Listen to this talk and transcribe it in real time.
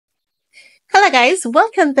guys,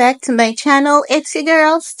 welcome back to my channel. It's your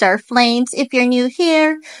girl, Star Flames. If you're new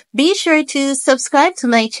here, be sure to subscribe to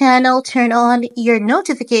my channel, turn on your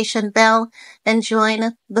notification bell, and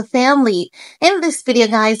join the family. In this video,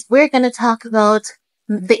 guys, we're going to talk about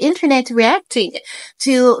the internet reacting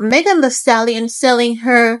to Megan Thee Stallion selling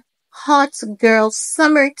her Hot Girl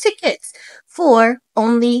Summer tickets for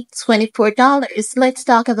only $24. Let's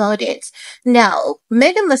talk about it. Now,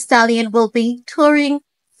 Megan Thee Stallion will be touring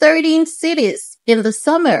 13 cities in the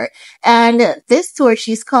summer. And this tour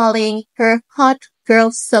she's calling her Hot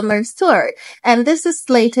Girl Summer Tour. And this is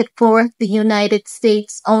slated for the United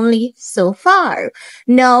States only so far.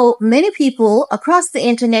 Now, many people across the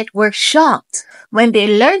internet were shocked when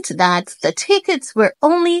they learned that the tickets were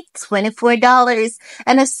only $24.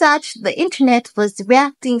 And as such, the internet was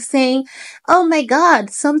reacting saying, oh my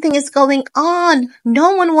God, something is going on.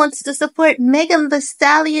 No one wants to support Megan Thee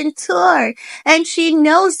Stallion tour. And she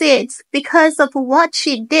knows it because of what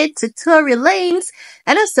she did to Tory Lanez.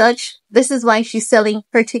 And as such, this is why she's selling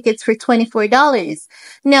her tickets for $24.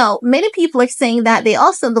 Now, many people are saying that they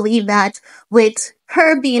also believe that with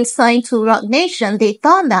her being signed to Rock Nation, they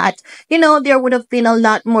thought that, there would have been a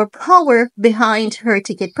lot more power behind her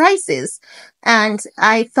ticket prices. And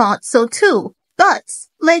I thought so too. But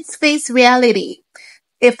let's face reality.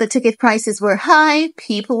 If the ticket prices were high,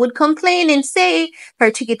 people would complain and say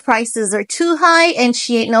her ticket prices are too high and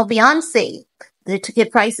she ain't no Beyonce. The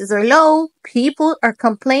ticket prices are low, people are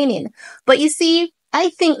complaining. But you see, I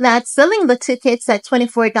think that selling the tickets at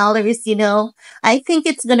 $24, I think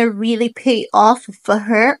it's going to really pay off for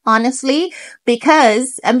her, honestly,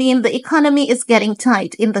 because, the economy is getting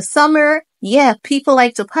tight. In the summer, yeah, people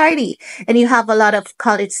like to party, and you have a lot of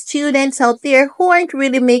college students out there who aren't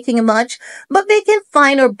really making much, but they can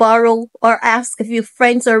find or borrow or ask a few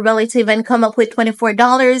friends or relative and come up with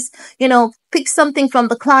 $24, pick something from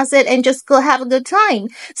the closet and just go have a good time.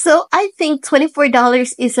 So I think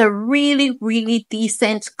 $24 is a really, really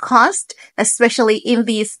decent cost, especially in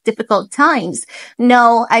these difficult times.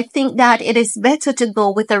 No, I think that it is better to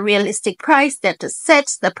go with a realistic price than to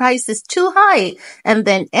set the prices too high and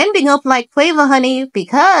then ending up like Quavo, honey,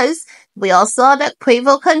 because we all saw that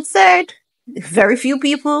Quavo concert. Very few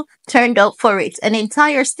people turned up for it. An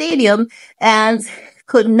entire stadium and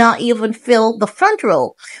could not even fill the front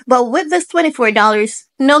row. But with this $24,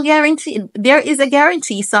 no guarantee. There is a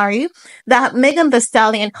guarantee, that Megan Thee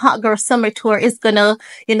Stallion Hot Girl Summer Tour is gonna,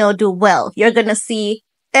 do well. You're gonna see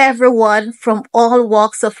everyone from all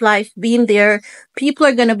walks of life being there. People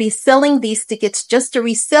are going to be selling these tickets just to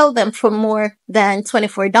resell them for more than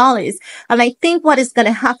 $24. And I think what is going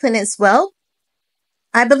to happen as well,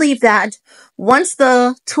 I believe that once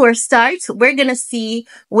the tour starts, we're going to see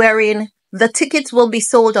wherein the tickets will be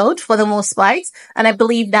sold out for the most part. And I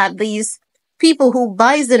believe that these people who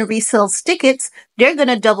buys and resells tickets, they're going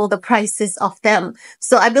to double the prices of them.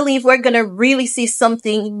 So I believe we're going to really see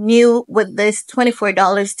something new with this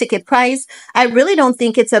 $24 ticket price. I really don't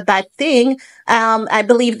think it's a bad thing. I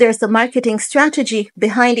believe there's a marketing strategy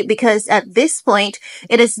behind it because at this point,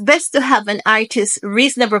 it is best to have an artist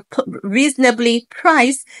reasonably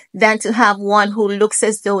priced than to have one who looks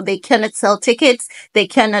as though they cannot sell tickets, they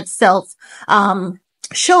cannot sell,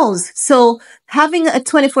 shows. So having a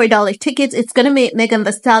 $24 ticket, it's going to make Megan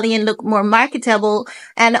Thee Stallion look more marketable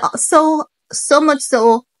and so much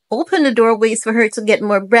so open the doorways for her to get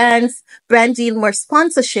more brands, branding, more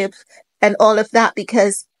sponsorships and all of that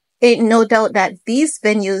because ain't no doubt that these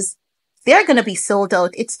venues, they're going to be sold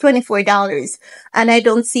out. It's $24 and I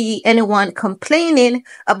don't see anyone complaining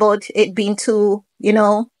about it being too,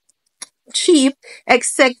 cheap,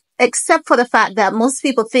 except for the fact that most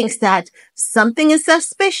people think that something is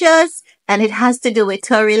suspicious and it has to do with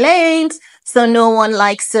Tory Lanez, so no one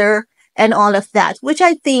likes her and all of that, which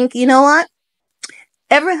I think,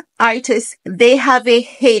 every artist, they have a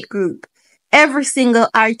hate group. Every single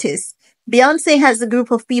artist. Beyonce has a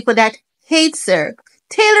group of people that hates her.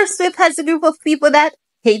 Taylor Swift has a group of people that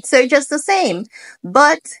hates her just the same.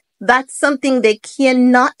 But that's something they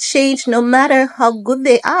cannot change no matter how good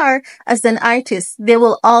they are as an artist. They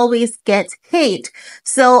will always get hate.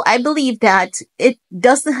 So I believe that it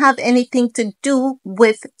doesn't have anything to do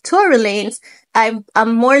with Tory Lanez.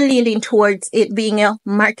 I'm more leaning towards it being a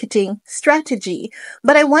marketing strategy.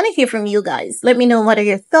 But I want to hear from you guys. Let me know what are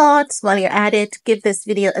your thoughts while you're at it. Give this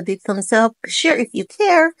video a big thumbs up. Share if you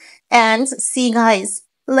care. And see you guys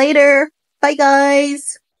later. Bye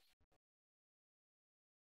guys.